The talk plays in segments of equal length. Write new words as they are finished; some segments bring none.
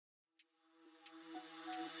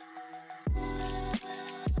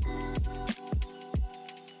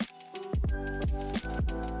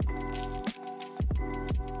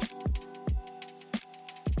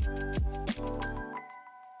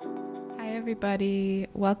everybody.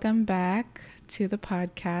 Welcome back to the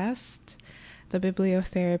podcast, the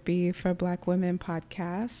Bibliotherapy for Black Women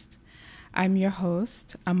podcast. I'm your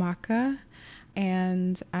host, Amaka,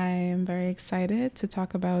 and I am very excited to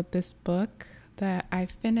talk about this book that I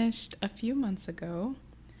finished a few months ago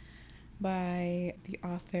by the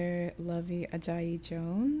author Luvvie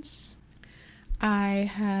Ajayi-Jones.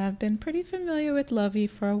 I have been pretty familiar with Luvvie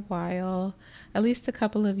for a while, at least a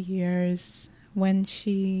couple of years. When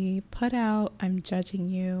she put out I'm Judging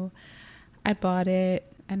You, I bought it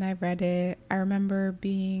and I read it. I remember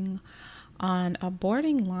being on a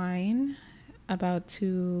boarding line about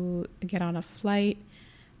to get on a flight,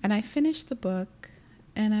 and I finished the book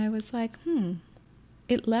and I was like,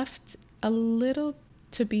 it left a little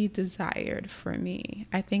to be desired for me.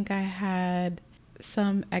 I think I had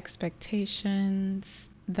some expectations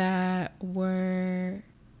that were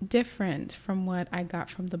different from what I got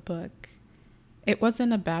from the book. It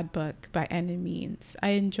wasn't a bad book by any means. I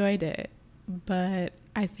enjoyed it, but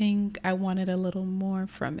I think I wanted a little more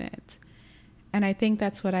from it. And I think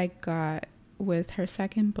that's what I got with her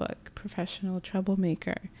second book, Professional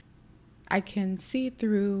Troublemaker. I can see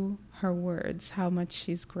through her words how much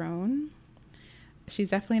she's grown. She's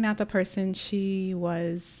definitely not the person she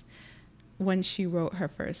was when she wrote her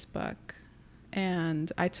first book.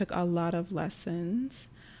 And I took a lot of lessons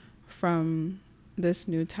from this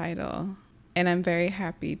new title. And I'm very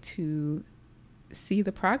happy to see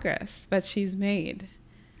the progress that she's made.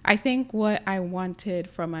 I think what I wanted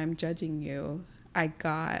from I'm Judging You, I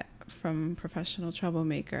got from Professional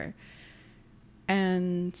Troublemaker.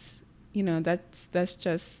 And,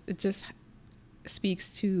 it just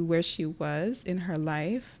speaks to where she was in her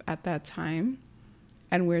life at that time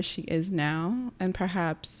and where she is now. And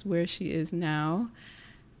perhaps where she is now,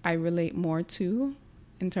 I relate more to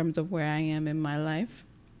in terms of where I am in my life.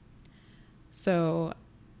 So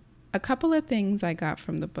a couple of things I got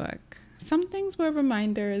from the book. Some things were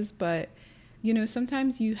reminders, but,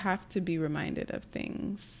 sometimes you have to be reminded of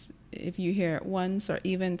things. If you hear it once or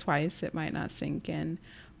even twice, it might not sink in.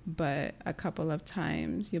 But a couple of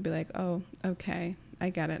times, you'll be like, oh, okay, I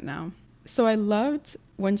get it now. So I loved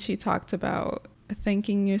when she talked about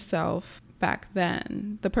thanking yourself back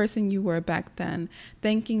then, the person you were back then,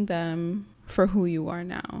 thanking them for who you are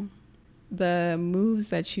now. The moves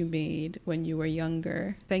that you made when you were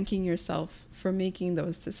younger, thanking yourself for making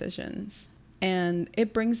those decisions. And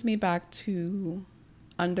it brings me back to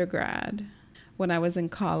undergrad. When I was in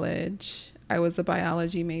college, I was a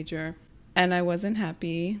biology major and I wasn't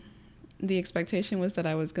happy. The expectation was that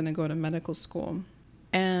I was going to go to medical school.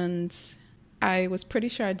 And I was pretty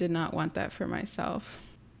sure I did not want that for myself.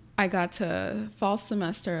 I got to fall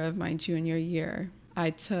semester of my junior year.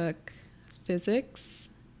 I took physics,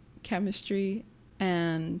 chemistry,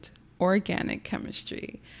 and organic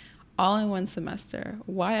chemistry all in one semester.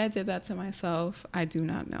 Why I did that to myself, I do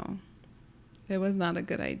not know. It was not a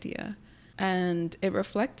good idea. And it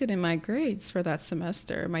reflected in my grades for that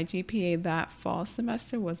semester. My GPA that fall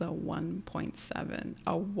semester was a 1.7,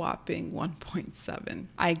 a whopping 1.7.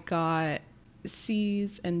 I got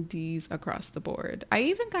C's and D's across the board. I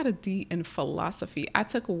even got a D in philosophy. I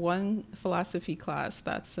took one philosophy class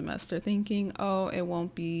that semester thinking, oh, it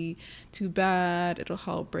won't be too bad. It'll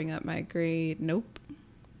help bring up my grade. Nope.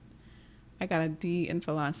 I got a D in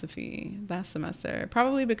philosophy that semester,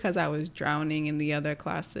 probably because I was drowning in the other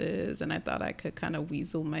classes and I thought I could kind of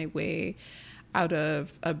weasel my way out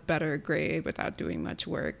of a better grade without doing much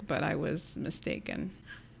work, but I was mistaken.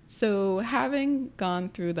 So having gone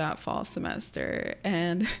through that fall semester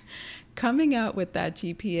and coming out with that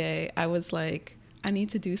GPA, I was like, I need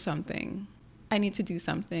to do something. I need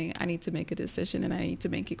to make a decision, and I need to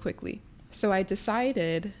make it quickly. So I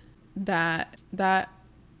decided that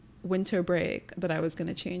winter break that I was going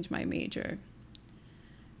to change my major.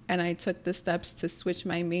 And I took the steps to switch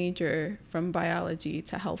my major from biology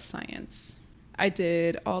to health science. I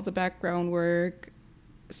did all the background work,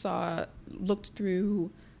 looked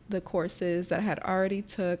through the courses that I had already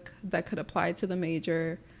took that could apply to the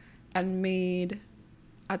major, and made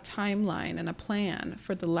a timeline and a plan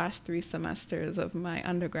for the last 3 semesters of my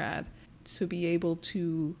undergrad to be able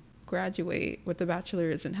to graduate with a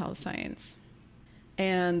bachelor's in health science.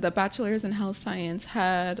 And the bachelor's in health science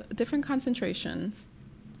had different concentrations.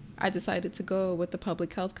 I decided to go with the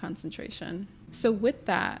public health concentration. So with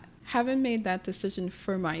that, having made that decision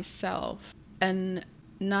for myself and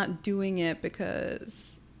not doing it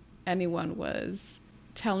because anyone was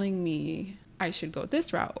telling me I should go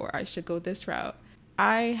this route or I should go this route,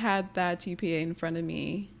 I had that GPA in front of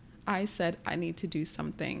me. I said, I need to do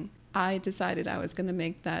something. I decided I was going to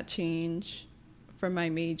make that change for my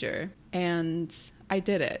major, and I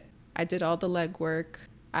did it. I did all the legwork.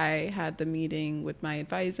 I had the meeting with my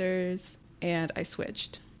advisors and I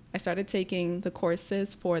switched. I started taking the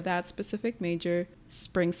courses for that specific major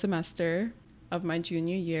spring semester of my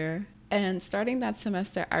junior year. And starting that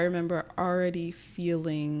semester, I remember already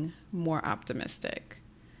feeling more optimistic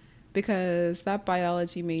because that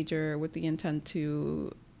biology major with the intent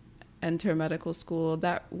to enter medical school,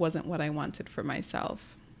 that wasn't what I wanted for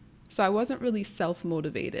myself. So I wasn't really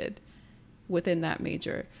self-motivated within that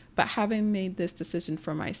major. But having made this decision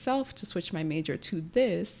for myself to switch my major to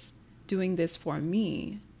this, doing this for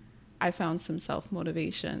me, I found some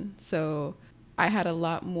self-motivation. So I had a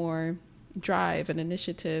lot more drive and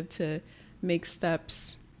initiative to make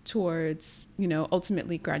steps towards,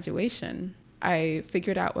 ultimately graduation. I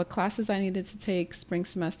figured out what classes I needed to take spring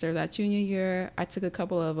semester of that junior year. I took a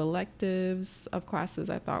couple of electives of classes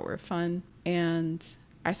I thought were fun, and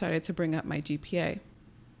I started to bring up my GPA.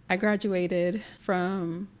 I graduated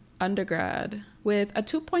from undergrad with a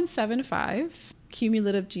 2.75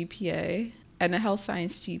 cumulative GPA and a health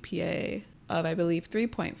science GPA of, I believe,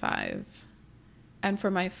 3.5. And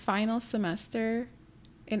for my final semester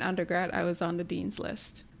in undergrad, I was on the dean's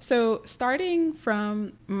list. So starting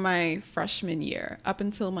from my freshman year up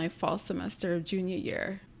until my fall semester of junior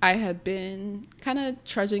year, I had been kind of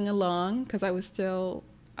trudging along because I was still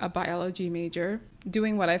a biology major,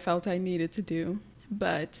 doing what I felt I needed to do.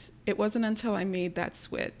 But it wasn't until I made that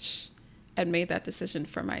switch and made that decision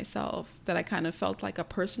for myself that I kind of felt like a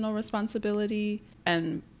personal responsibility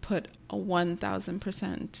and put a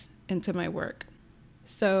 1,000% into my work.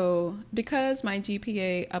 So because my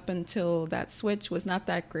GPA up until that switch was not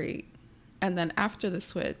that great, and then after the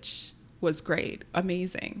switch was great,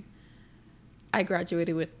 amazing, I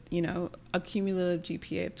graduated with, a cumulative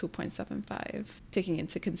GPA of 2.75, taking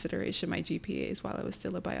into consideration my GPAs while I was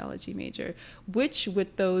still a biology major, which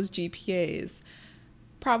with those GPAs,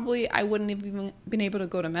 probably I wouldn't have even been able to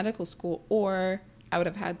go to medical school, or I would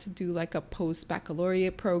have had to do like a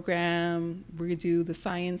post-baccalaureate program, redo the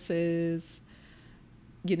sciences,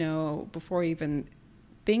 before even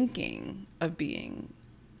thinking of being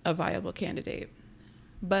a viable candidate.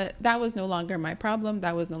 But that was no longer my problem.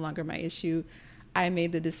 That was no longer my issue. I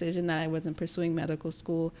made the decision that I wasn't pursuing medical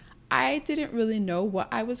school. I didn't really know what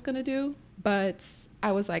I was going to do, but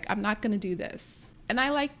I was like, I'm not going to do this. And I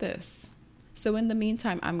like this. So in the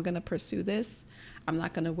meantime, I'm going to pursue this. I'm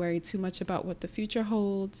not going to worry too much about what the future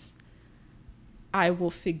holds. I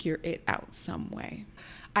will figure it out some way.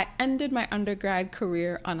 I ended my undergrad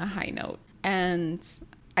career on a high note. And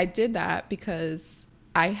I did that because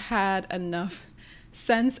I had enough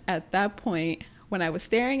sense at that point when I was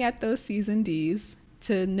staring at those C's and D's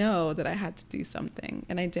to know that I had to do something.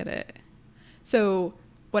 And I did it. So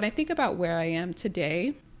when I think about where I am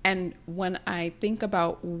today, and when I think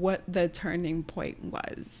about what the turning point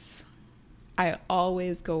was, I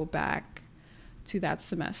always go back to that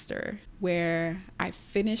semester where I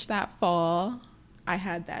finished that fall. I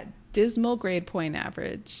had that dismal grade point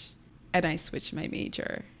average and I switched my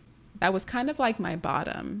major. That was kind of like my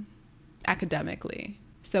bottom academically.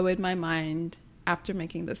 So in my mind, after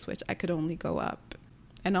making the switch, I could only go up.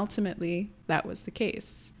 And ultimately, that was the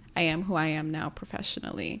case. I am who I am now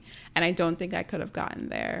professionally. And I don't think I could have gotten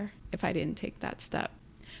there if I didn't take that step.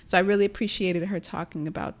 So I really appreciated her talking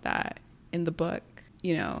about that in the book.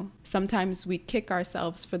 Sometimes we kick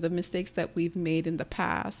ourselves for the mistakes that we've made in the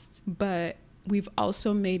past, but we've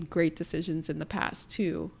also made great decisions in the past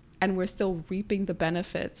too. And we're still reaping the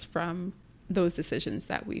benefits from those decisions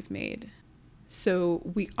that we've made. So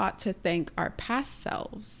we ought to thank our past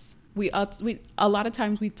selves. A lot of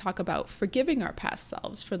times we talk about forgiving our past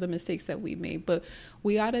selves for the mistakes that we made, but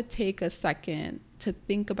we ought to take a second to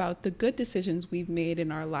think about the good decisions we've made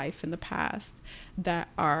in our life in the past that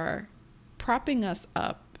are propping us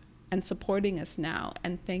up and supporting us now,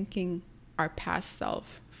 and thanking our past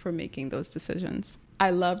self for making those decisions. I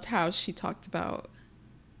loved how she talked about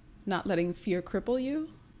not letting fear cripple you.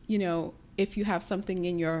 If you have something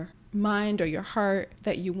in your mind or your heart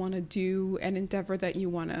that you want to do, an endeavor that you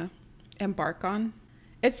want to embark on,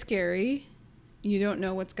 it's scary. You don't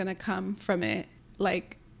know what's going to come from it.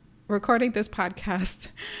 Like recording this podcast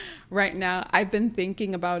right now, I've been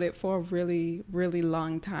thinking about it for a really, really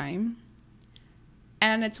long time.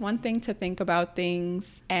 And it's one thing to think about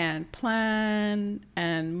things and plan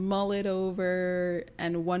and mull it over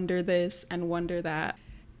and wonder this and wonder that.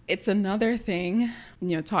 It's another thing,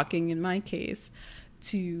 talking in my case,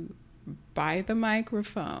 to buy the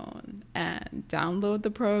microphone and download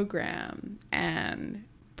the program and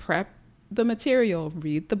prep the material,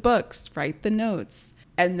 read the books, write the notes,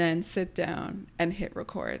 and then sit down and hit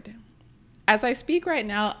record. As I speak right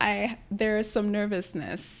now, there is some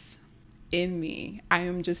nervousness in me. I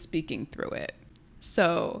am just speaking through it.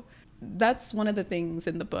 So that's one of the things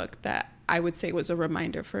in the book that I would say was a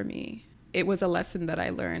reminder for me. It was a lesson that I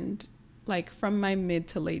learned like from my mid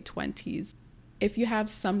to late 20s. If you have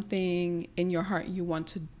something in your heart you want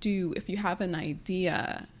to do, if you have an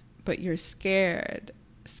idea, but you're scared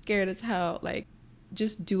as hell, like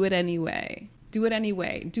just do it anyway. Do it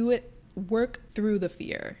anyway. Do it. Work through the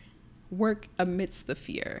fear. Work amidst the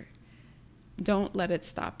fear. Don't let it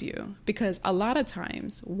stop you. Because a lot of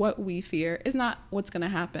times what we fear is not what's going to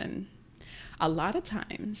happen. A lot of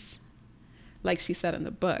times, like she said in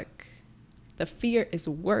the book, the fear is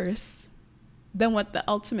worse than what the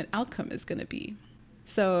ultimate outcome is going to be.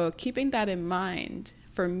 So keeping that in mind,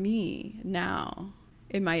 for me now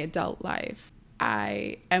in my adult life,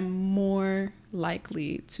 I am more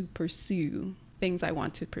likely to pursue things I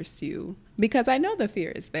want to pursue because I know the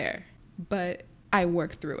fear is there, but I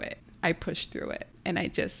work through it. I push through it and I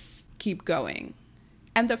just keep going.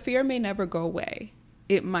 And the fear may never go away.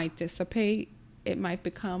 It might dissipate. It might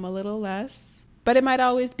become a little less, but it might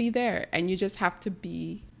always be there. And you just have to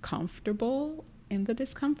be comfortable in the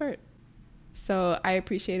discomfort. So I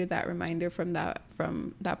appreciated that reminder from that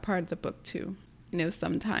part of the book too. You know,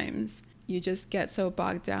 sometimes you just get so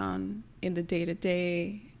bogged down in the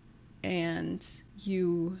day-to-day and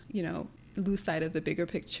you lose sight of the bigger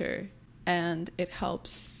picture. And it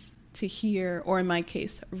helps to hear, or in my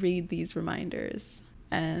case, read these reminders.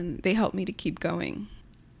 And they help me to keep going.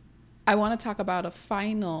 I want to talk about a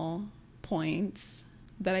final point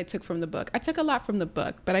that I took from the book. I took a lot from the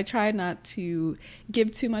book, but I tried not to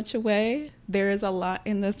give too much away. There is a lot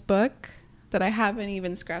in this book that I haven't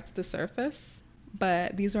even scratched the surface,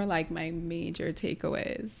 but these are like my major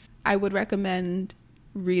takeaways. I would recommend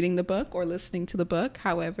reading the book or listening to the book,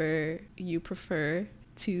 however you prefer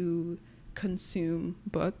to consume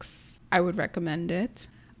books. I would recommend it.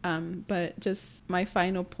 But just my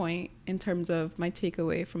final point in terms of my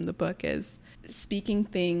takeaway from the book is speaking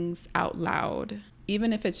things out loud,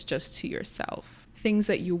 even if it's just to yourself, things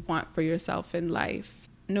that you want for yourself in life,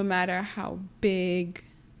 no matter how big,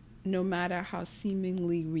 no matter how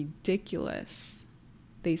seemingly ridiculous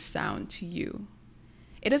they sound to you.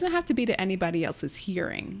 It doesn't have to be to anybody else's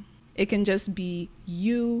hearing. It can just be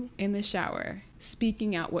you in the shower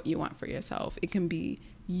speaking out what you want for yourself. It can be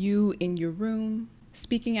you in your room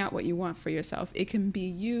speaking out what you want for yourself. It can be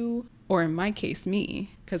you, or in my case,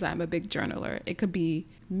 me, because I'm a big journaler. It could be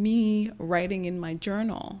me writing in my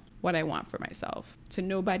journal what I want for myself to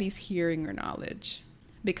nobody's hearing or knowledge.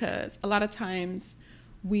 Because a lot of times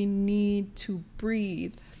we need to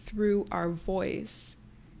breathe through our voice,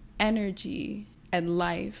 energy, and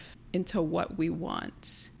life into what we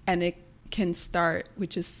want. And it can start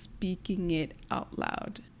with just speaking it out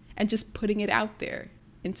loud and just putting it out there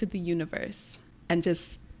into the universe and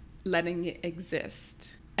just letting it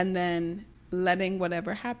exist and then letting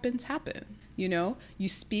whatever happens happen. You know, you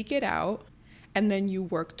speak it out and then you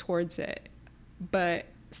work towards it. But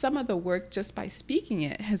some of the work just by speaking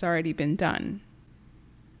it has already been done.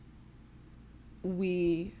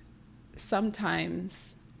 We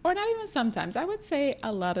sometimes, or not even sometimes, I would say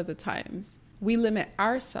a lot of the times, we limit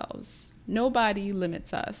ourselves. Nobody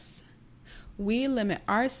limits us. We limit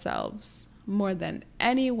ourselves more than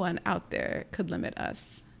anyone out there could limit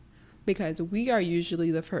us, because we are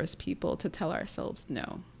usually the first people to tell ourselves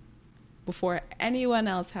no. Before anyone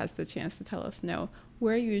else has the chance to tell us no,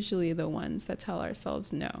 we're usually the ones that tell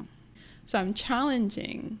ourselves no. So I'm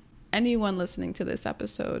challenging anyone listening to this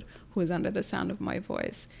episode who is under the sound of my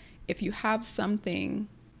voice. If you have something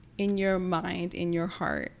in your mind, in your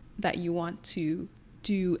heart, that you want to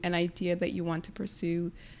do, an idea that you want to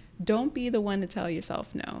pursue, don't be the one to tell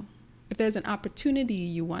yourself no. If there's an opportunity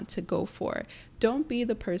you want to go for, don't be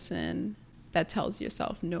the person that tells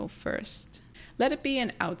yourself no first. Let it be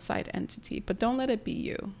an outside entity, but don't let it be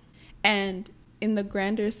you. And in the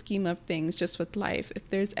grander scheme of things, just with life, if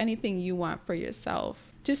there's anything you want for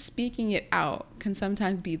yourself, just speaking it out can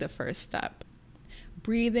sometimes be the first step.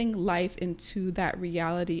 Breathing life into that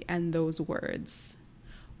reality and those words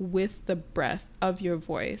with the breath of your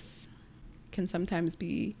voice can sometimes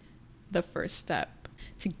be the first step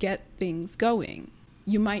to get things going.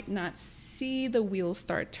 You might not see the wheels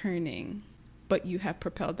start turning, but you have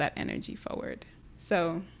propelled that energy forward.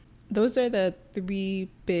 So those are the 3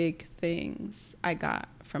 big things I got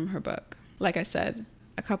from her book. Like I said,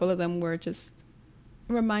 a couple of them were just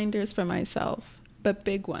reminders for myself, but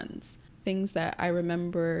big ones, things that I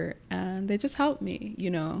remember, and they just help me,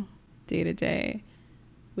 day to day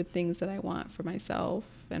with things that I want for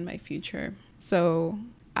myself and my future. So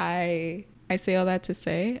I say all that to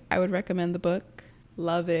say, I would recommend the book.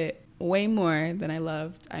 Love it. way more than I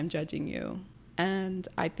loved I'm Judging You. And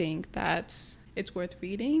I think that it's worth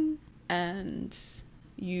reading, and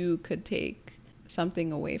you could take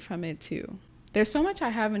something away from it too. There's so much I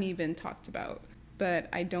haven't even talked about, but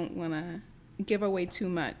I don't want to give away too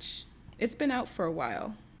much. It's been out for a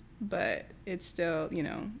while, but it's still,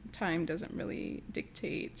 time doesn't really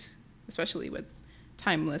dictate, especially with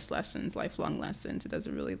timeless lessons, lifelong lessons. It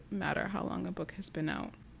doesn't really matter how long a book has been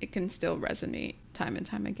out. It can still resonate time and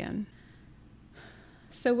time again.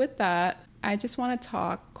 So with that, I just want to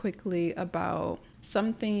talk quickly about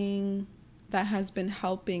something that has been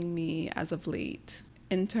helping me as of late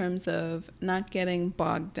in terms of not getting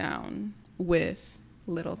bogged down with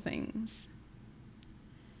little things.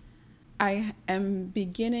 I am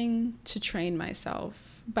beginning to train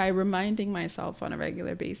myself by reminding myself on a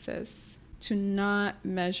regular basis to not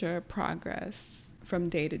measure progress from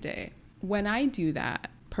day to day. When I do that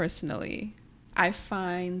personally, I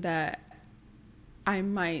find that I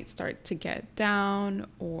might start to get down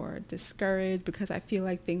or discouraged because I feel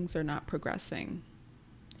like things are not progressing.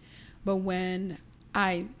 But when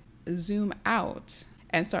I zoom out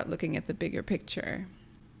and start looking at the bigger picture,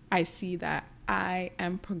 I see that I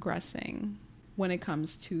am progressing when it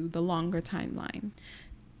comes to the longer timeline.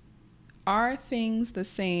 Are things the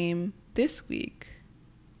same this week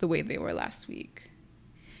the way they were last week?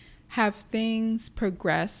 Have things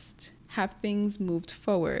progressed? Have things moved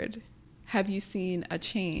forward? Have you seen a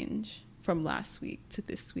change from last week to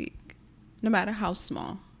this week, no matter how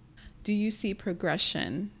small? Do you see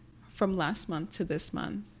progression from last month to this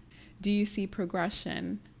month? Do you see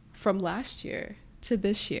progression from last year to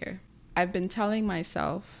this year? I've been telling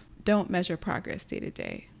myself, don't measure progress day to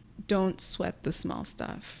day. Don't sweat the small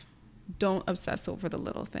stuff. Don't obsess over the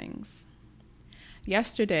little things.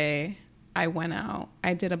 Yesterday, I went out.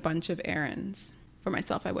 I did a bunch of errands. For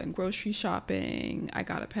myself, I went grocery shopping. I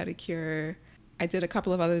got a pedicure. I did a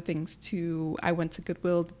couple of other things too. I went to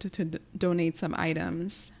Goodwill to donate some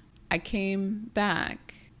items. I came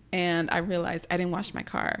back and I realized I didn't wash my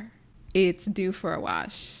car. It's due for a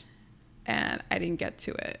wash and I didn't get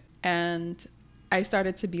to it. And I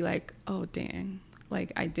started to be like, oh, dang,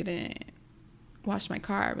 like I didn't wash my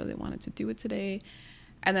car. I really wanted to do it today.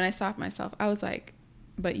 And then I stopped myself. I was like,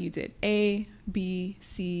 but you did A, B,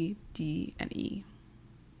 C, D, and E.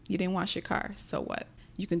 You didn't wash your car, so what?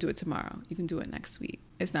 You can do it tomorrow. You can do it next week.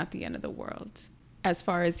 It's not the end of the world. As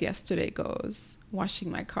far as yesterday goes,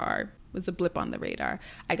 washing my car was a blip on the radar.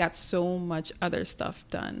 I got so much other stuff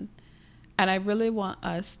done. And I really want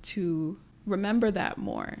us to remember that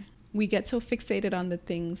more. We get so fixated on the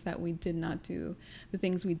things that we did not do, the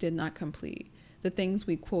things we did not complete, the things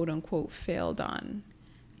we quote unquote failed on.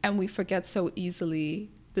 And we forget so easily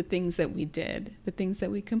the things that we did, the things that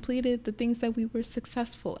we completed, the things that we were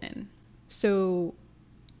successful in. So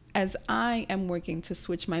as I am working to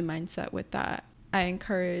switch my mindset with that, I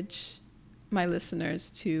encourage my listeners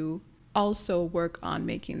to also work on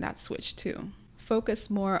making that switch too. Focus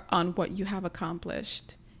more on what you have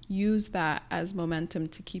accomplished. Use that as momentum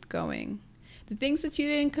to keep going. The things that you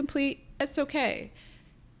didn't complete, it's okay.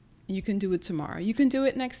 You can do it tomorrow. You can do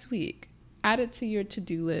it next week. Add it to your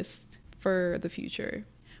to-do list for the future.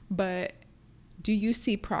 But do you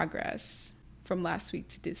see progress from last week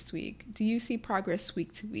to this week? Do you see progress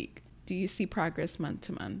week to week? Do you see progress month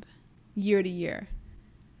to month, year to year?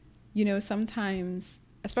 Sometimes,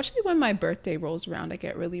 especially when my birthday rolls around, I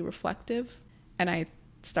get really reflective and I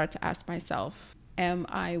start to ask myself, am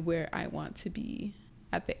I where I want to be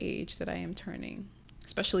at the age that I am turning,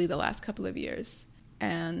 especially the last couple of years?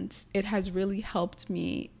 And it has really helped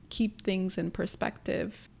me keep things in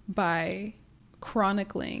perspective by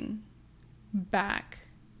chronicling back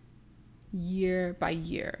year by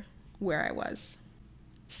year where I was.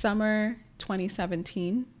 Summer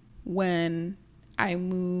 2017, when I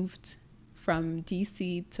moved from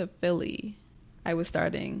DC to Philly, I was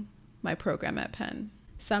starting my program at Penn.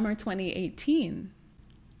 Summer 2018,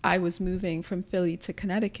 I was moving from Philly to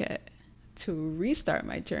Connecticut to restart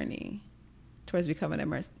my journey towards becoming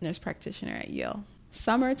a nurse practitioner at Yale.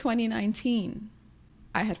 Summer 2019,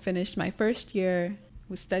 I had finished my first year,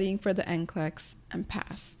 was studying for the NCLEX, and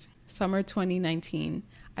passed. Summer 2019,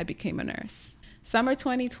 I became a nurse. Summer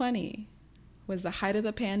 2020 was the height of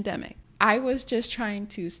the pandemic. I was just trying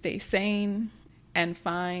to stay sane and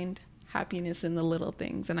find happiness in the little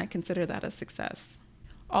things, and I consider that a success.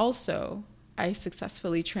 Also, I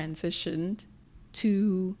successfully transitioned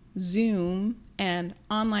to Zoom and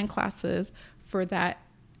online classes for that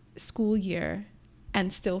school year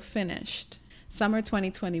and still finished. Summer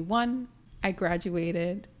 2021, I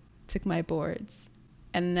graduated, took my boards,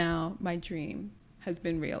 and now my dream has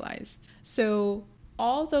been realized. So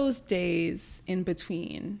all those days in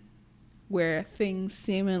between where things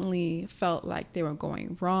seemingly felt like they were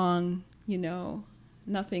going wrong,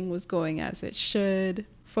 nothing was going as it should,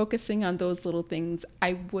 focusing on those little things,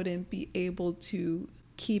 I wouldn't be able to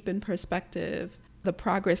keep in perspective the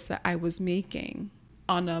progress that I was making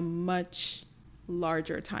on a much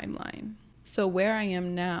larger timeline. So where I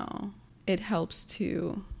am now, it helps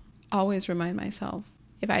to always remind myself,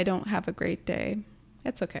 if I don't have a great day,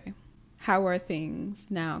 it's okay. How are things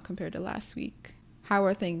now compared to last week? How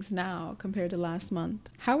are things now compared to last month?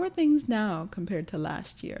 How are things now compared to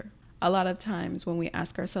last year? A lot of times when we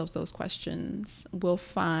ask ourselves those questions, we'll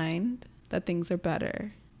find that things are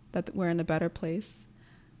better, that we're in a better place,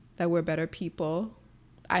 that we're better people.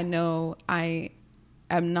 I know I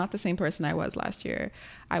am not the same person I was last year.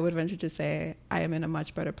 I would venture to say I am in a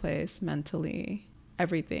much better place mentally.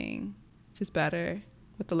 Everything just better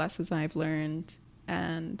with the lessons I've learned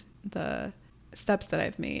and the steps that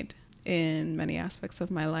I've made in many aspects of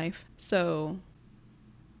my life. So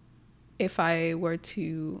if I were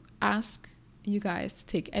to ask you guys to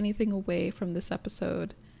take anything away from this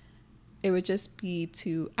episode, it would just be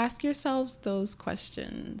to ask yourselves those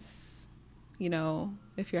questions.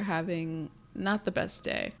 If you're having not the best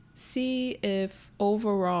day, see if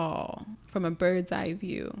overall, from a bird's eye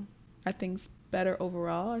view, are things better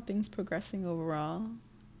overall? Are things progressing overall?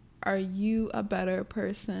 Are you a better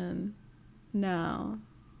person now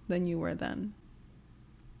than you were then?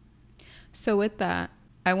 So with that,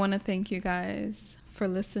 I want to thank you guys for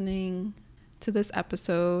listening to this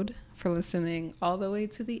episode, for listening all the way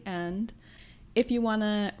to the end. If you want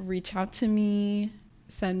to reach out to me,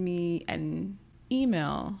 send me an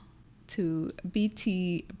email to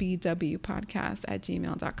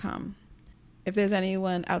btbwpodcast@gmail.com. If there's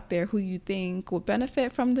anyone out there who you think will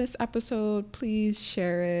benefit from this episode, please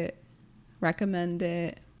share it, recommend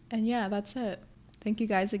it. And yeah, that's it. Thank you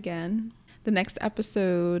guys again. The next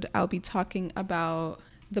episode, I'll be talking about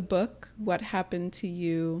the book, What Happened to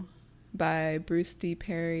You by Bruce D.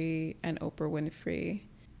 Perry and Oprah Winfrey.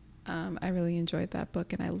 I really enjoyed that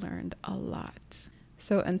book and I learned a lot.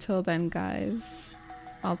 So until then, guys,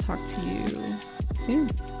 I'll talk to you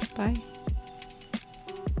soon. Bye.